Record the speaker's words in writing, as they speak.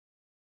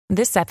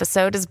This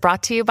episode is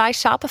brought to you by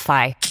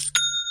Shopify.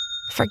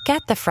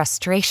 Forget the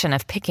frustration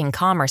of picking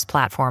commerce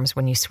platforms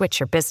when you switch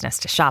your business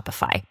to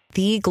Shopify,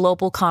 the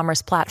global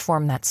commerce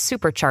platform that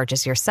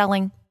supercharges your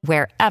selling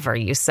wherever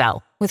you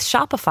sell. With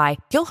Shopify,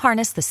 you'll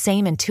harness the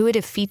same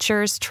intuitive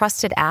features,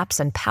 trusted apps,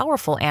 and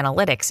powerful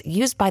analytics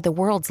used by the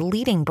world's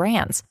leading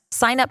brands.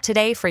 Sign up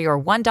today for your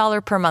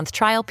 $1 per month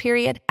trial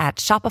period at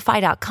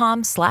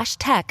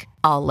shopify.com/tech,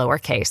 all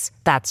lowercase.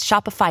 That's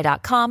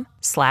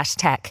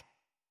shopify.com/tech.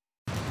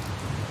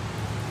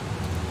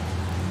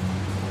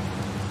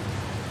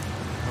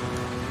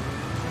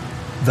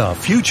 The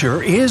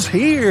future is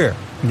here!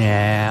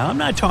 Nah, I'm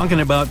not talking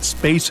about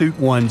spacesuit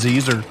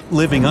onesies or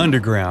living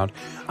underground.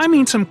 I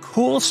mean some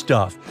cool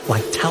stuff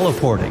like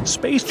teleporting,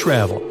 space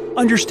travel,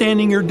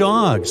 understanding your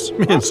dogs,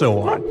 and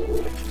so on.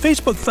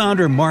 Facebook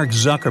founder Mark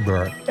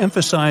Zuckerberg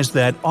emphasized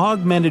that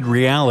augmented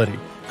reality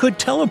could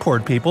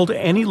teleport people to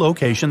any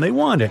location they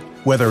wanted,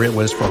 whether it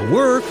was for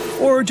work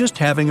or just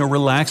having a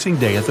relaxing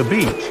day at the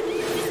beach.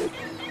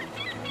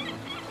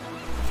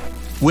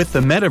 With the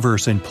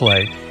metaverse in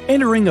play,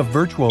 entering a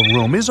virtual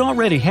room is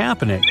already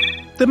happening.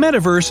 The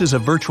metaverse is a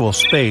virtual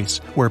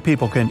space where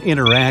people can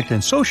interact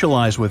and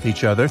socialize with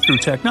each other through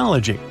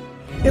technology.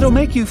 It'll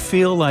make you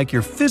feel like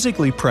you're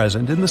physically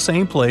present in the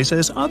same place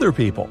as other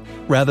people,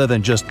 rather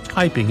than just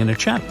typing in a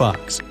chat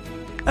box.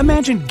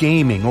 Imagine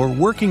gaming or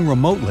working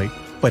remotely,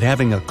 but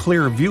having a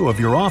clear view of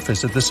your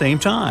office at the same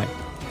time.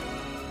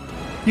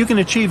 You can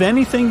achieve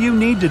anything you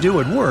need to do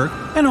at work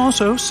and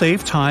also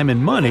save time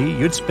and money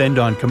you'd spend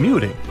on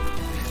commuting.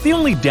 The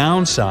only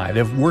downside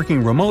of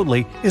working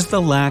remotely is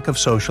the lack of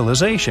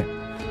socialization.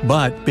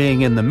 But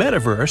being in the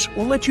metaverse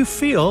will let you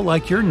feel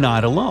like you're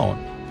not alone.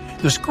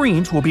 The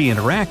screens will be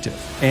interactive,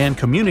 and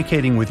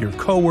communicating with your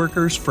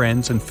coworkers,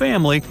 friends, and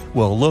family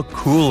will look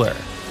cooler.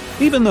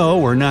 Even though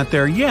we're not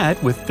there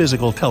yet with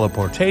physical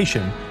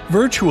teleportation,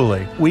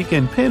 virtually we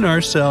can pin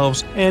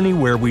ourselves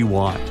anywhere we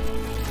want.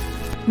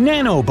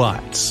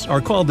 Nanobots are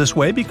called this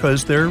way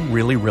because they're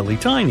really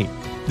tiny.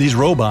 These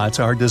robots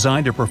are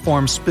designed to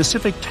perform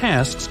specific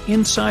tasks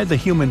inside the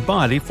human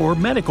body for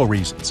medical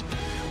reasons.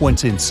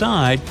 Once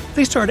inside,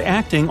 they start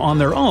acting on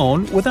their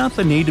own without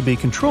the need to be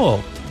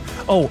controlled.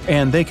 Oh,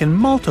 and they can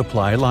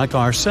multiply like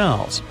our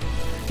cells.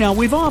 Now,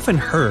 we've often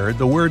heard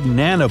the word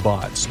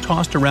nanobots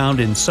tossed around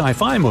in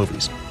sci-fi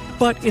movies,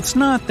 but it's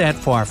not that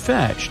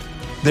far-fetched.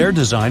 They're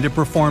designed to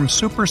perform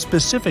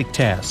super-specific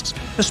tasks,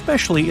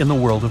 especially in the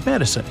world of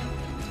medicine.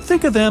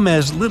 Think of them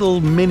as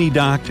little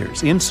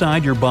mini-doctors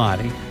inside your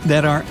body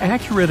that are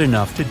accurate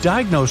enough to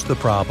diagnose the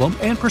problem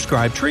and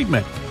prescribe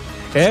treatment.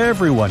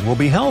 Everyone will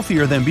be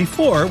healthier than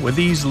before with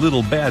these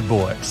little bad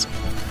boys.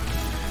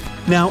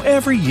 Now,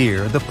 every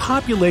year, the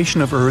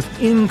population of Earth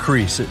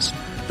increases,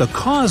 the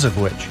cause of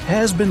which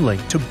has been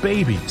linked to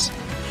babies.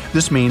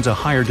 This means a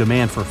higher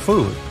demand for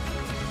food.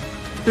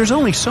 There's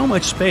only so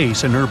much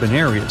space in urban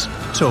areas,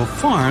 so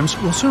farms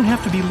will soon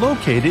have to be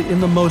located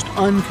in the most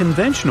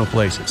unconventional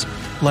places,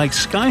 like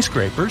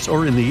skyscrapers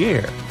or in the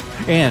air.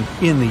 And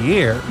in the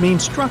air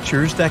means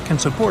structures that can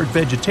support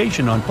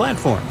vegetation on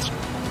platforms.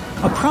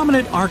 A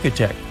prominent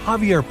architect,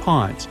 Javier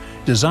Pons,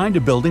 designed a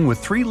building with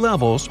 3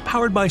 levels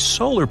powered by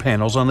solar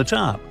panels on the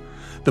top.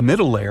 The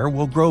middle layer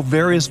will grow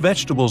various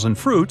vegetables and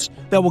fruits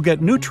that will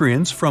get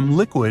nutrients from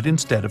liquid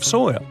instead of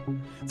soil.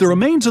 The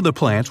remains of the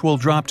plants will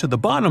drop to the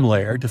bottom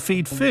layer to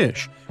feed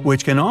fish,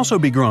 which can also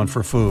be grown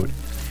for food.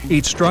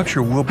 Each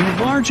structure will be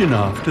large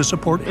enough to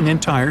support an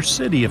entire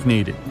city if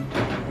needed.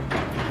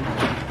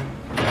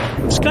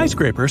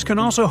 Skyscrapers can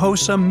also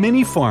host some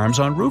mini farms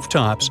on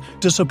rooftops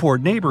to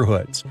support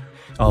neighborhoods.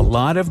 A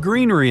lot of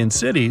greenery in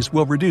cities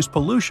will reduce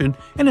pollution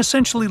and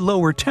essentially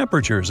lower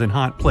temperatures in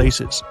hot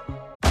places.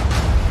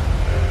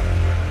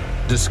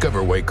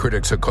 Discover why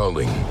critics are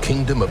calling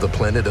Kingdom of the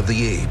Planet of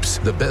the Apes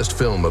the best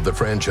film of the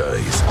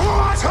franchise.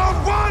 What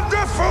a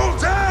wonderful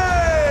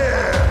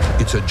day!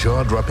 It's a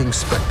jaw-dropping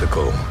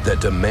spectacle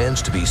that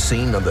demands to be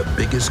seen on the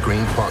biggest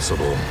screen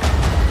possible.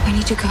 We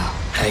need to go.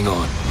 Hang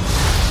on.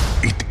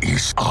 It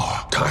is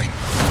our time.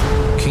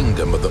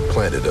 Kingdom of the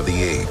Planet of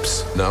the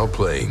Apes. Now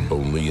playing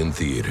only in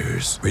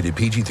theaters. Rated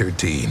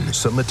PG-13.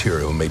 Some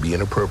material may be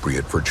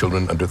inappropriate for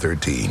children under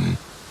 13.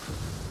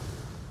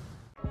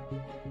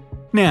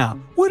 Now,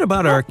 what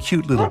about our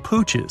cute little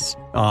pooches?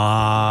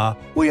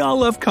 We all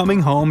love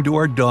coming home to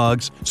our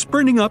dogs,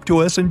 sprinting up to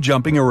us and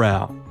jumping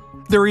around.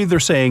 They're either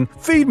saying,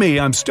 "Feed me,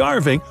 I'm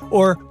starving,"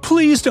 or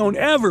 "Please don't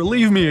ever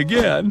leave me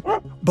again."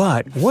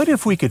 But what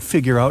if we could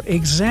figure out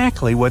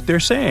exactly what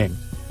they're saying?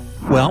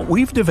 Well,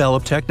 we've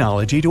developed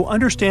technology to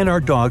understand our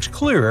dogs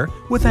clearer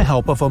with the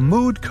help of a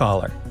mood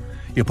collar.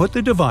 You put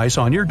the device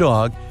on your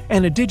dog,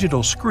 and a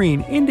digital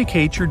screen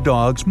indicates your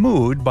dog's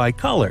mood by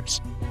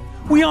colors.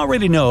 We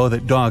already know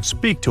that dogs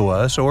speak to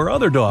us or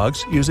other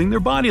dogs using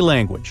their body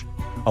language.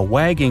 A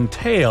wagging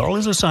tail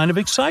is a sign of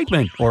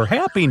excitement or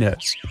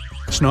happiness.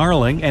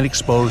 Snarling and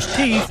exposed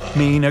teeth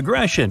mean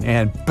aggression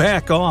and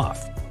back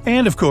off.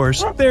 And of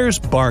course, there's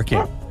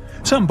barking.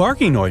 Some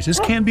barking noises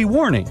can be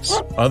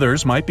warnings,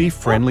 others might be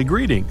friendly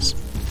greetings.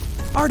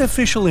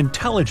 Artificial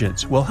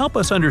intelligence will help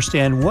us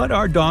understand what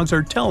our dogs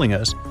are telling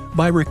us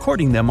by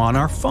recording them on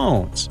our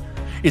phones.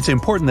 It's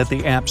important that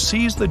the app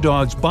sees the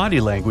dog's body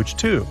language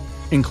too,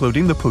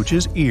 including the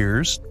pooch's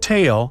ears,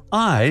 tail,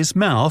 eyes,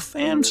 mouth,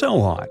 and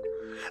so on.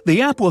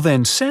 The app will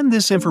then send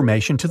this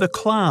information to the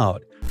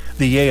cloud.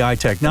 The AI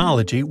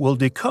technology will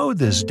decode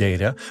this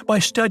data by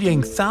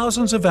studying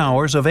thousands of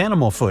hours of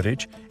animal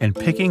footage and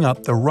picking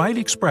up the right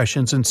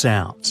expressions and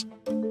sounds.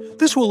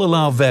 This will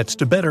allow vets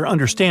to better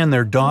understand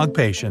their dog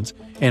patients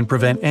and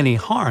prevent any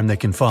harm that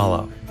can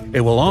follow.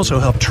 It will also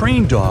help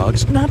train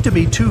dogs not to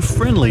be too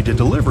friendly to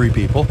delivery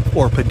people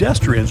or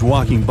pedestrians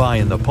walking by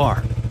in the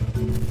park.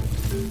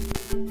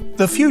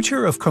 The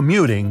future of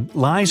commuting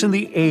lies in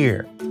the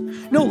air.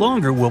 No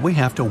longer will we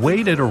have to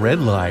wait at a red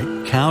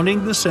light,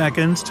 counting the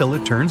seconds till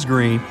it turns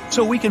green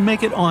so we can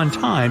make it on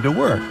time to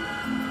work.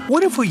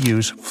 What if we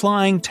use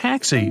flying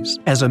taxis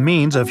as a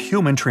means of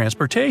human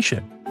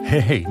transportation?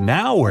 Hey,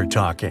 now we're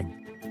talking!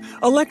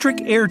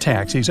 Electric air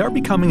taxis are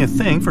becoming a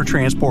thing for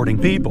transporting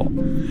people.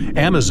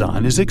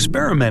 Amazon is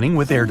experimenting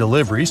with air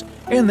deliveries,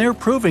 and they're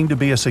proving to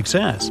be a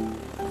success.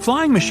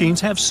 Flying machines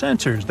have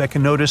sensors that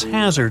can notice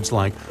hazards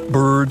like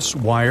birds,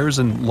 wires,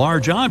 and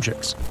large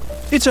objects.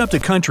 It's up to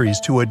countries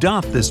to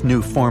adopt this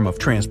new form of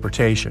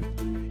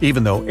transportation.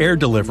 Even though air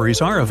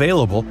deliveries are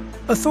available,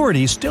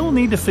 authorities still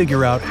need to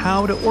figure out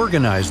how to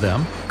organize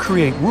them,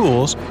 create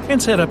rules,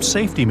 and set up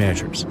safety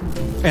measures.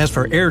 As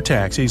for air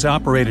taxis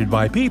operated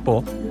by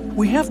people,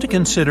 we have to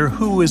consider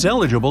who is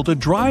eligible to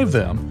drive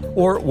them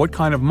or what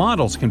kind of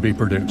models can be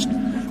produced.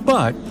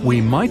 But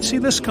we might see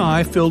the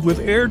sky filled with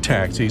air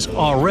taxis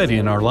already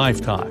in our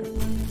lifetime.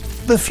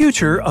 The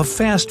future of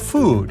fast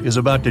food is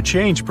about to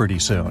change pretty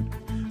soon.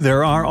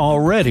 There are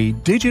already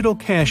digital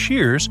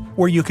cashiers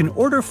where you can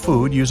order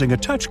food using a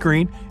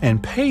touchscreen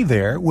and pay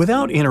there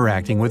without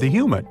interacting with a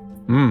human.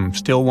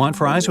 Still want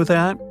fries with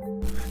that?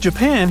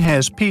 Japan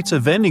has pizza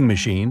vending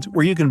machines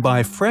where you can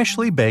buy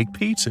freshly baked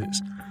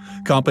pizzas.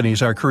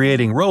 Companies are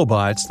creating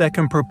robots that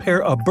can prepare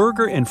a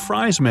burger and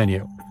fries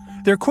menu.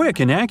 They're quick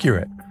and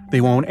accurate.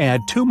 They won't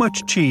add too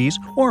much cheese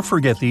or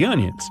forget the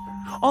onions.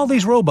 All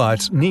these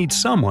robots need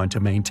someone to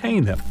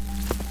maintain them.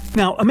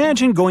 Now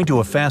imagine going to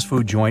a fast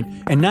food joint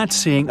and not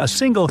seeing a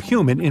single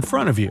human in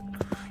front of you.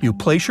 You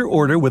place your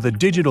order with a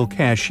digital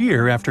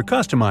cashier after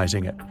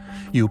customizing it.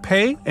 You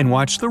pay and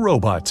watch the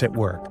robots at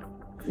work.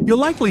 You'll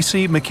likely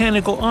see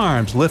mechanical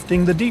arms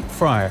lifting the deep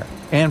fryer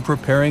and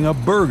preparing a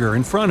burger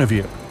in front of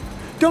you.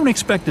 Don't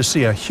expect to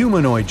see a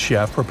humanoid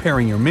chef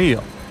preparing your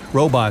meal.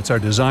 Robots are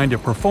designed to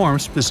perform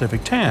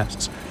specific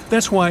tasks.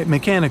 That's why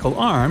mechanical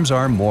arms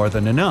are more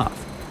than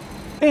enough.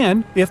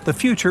 And if the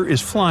future is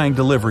flying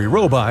delivery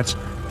robots,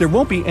 there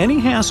won't be any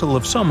hassle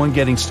of someone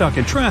getting stuck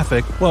in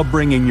traffic while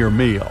bringing your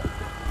meal.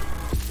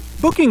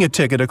 Booking a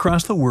ticket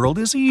across the world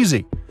is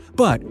easy,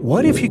 but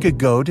what if you could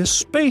go to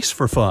space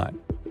for fun?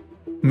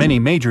 Many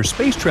major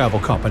space travel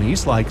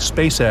companies like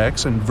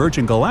SpaceX and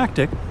Virgin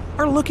Galactic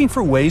are looking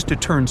for ways to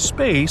turn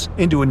space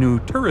into a new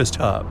tourist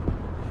hub.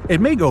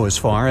 It may go as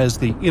far as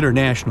the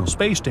International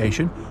Space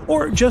Station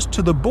or just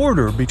to the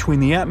border between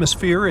the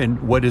atmosphere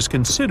and what is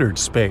considered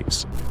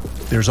space.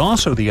 There's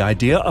also the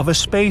idea of a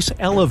space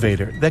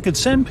elevator that could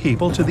send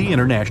people to the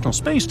International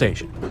Space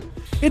Station.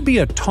 It'd be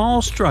a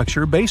tall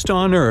structure based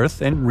on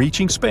Earth and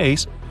reaching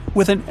space,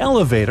 with an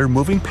elevator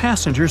moving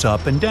passengers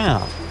up and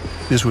down.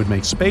 This would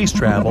make space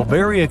travel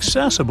very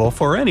accessible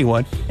for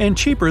anyone and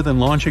cheaper than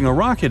launching a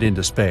rocket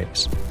into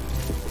space.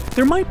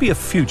 There might be a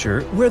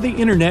future where the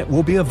internet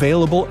will be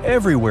available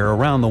everywhere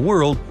around the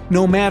world,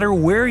 no matter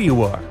where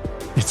you are.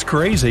 It's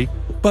crazy,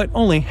 but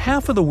only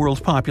half of the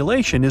world's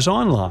population is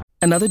online.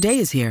 Another day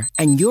is here,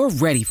 and you're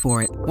ready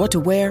for it. What to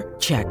wear?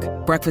 Check.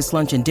 Breakfast,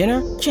 lunch, and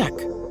dinner? Check.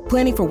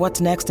 Planning for what's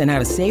next and how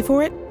to save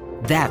for it?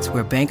 That's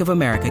where Bank of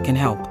America can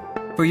help.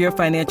 For your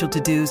financial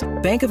to-dos,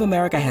 Bank of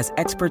America has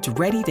experts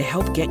ready to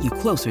help get you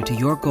closer to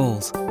your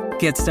goals.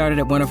 Get started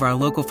at one of our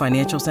local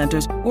financial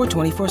centers or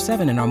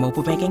 24/7 in our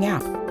mobile banking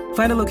app.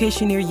 Find a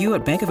location near you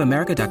at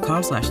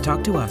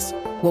bankofamerica.com/talktous.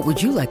 What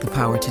would you like the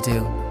power to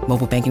do?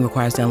 Mobile banking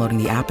requires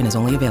downloading the app and is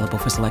only available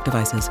for select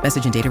devices.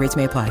 Message and data rates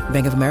may apply.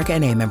 Bank of America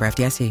NA, member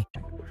FDIC.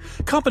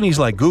 Companies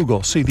like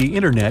Google see the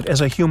internet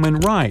as a human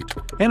right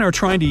and are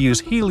trying to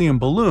use helium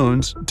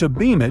balloons to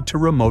beam it to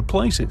remote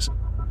places.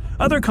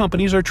 Other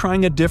companies are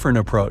trying a different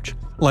approach,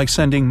 like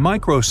sending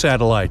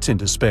microsatellites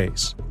into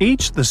space,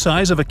 each the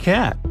size of a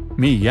cat.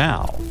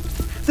 Meow.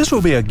 This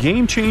will be a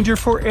game changer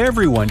for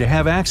everyone to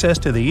have access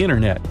to the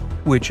internet,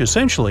 which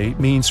essentially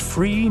means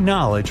free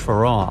knowledge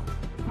for all.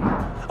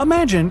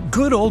 Imagine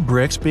good old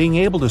bricks being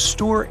able to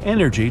store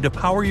energy to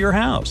power your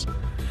house.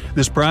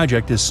 This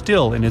project is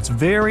still in its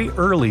very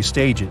early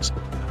stages,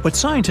 but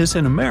scientists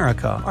in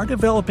America are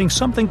developing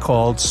something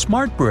called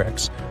smart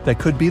bricks that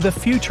could be the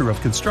future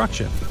of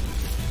construction.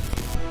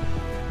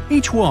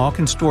 Each wall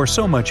can store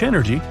so much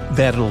energy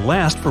that it'll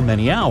last for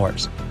many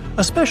hours.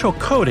 A special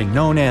coating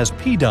known as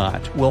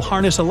PDOT will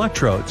harness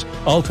electrodes,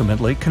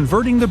 ultimately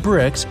converting the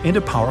bricks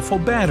into powerful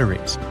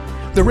batteries.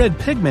 The red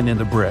pigment in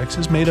the bricks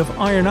is made of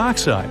iron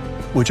oxide,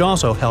 which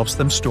also helps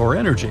them store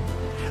energy.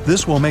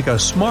 This will make a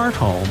smart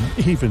home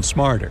even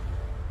smarter.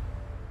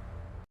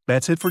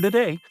 That's it for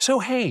today. So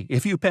hey,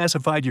 if you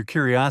pacified your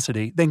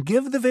curiosity, then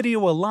give the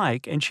video a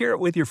like and share it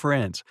with your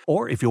friends.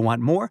 Or if you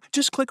want more,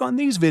 just click on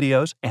these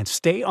videos and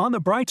stay on the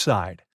bright side.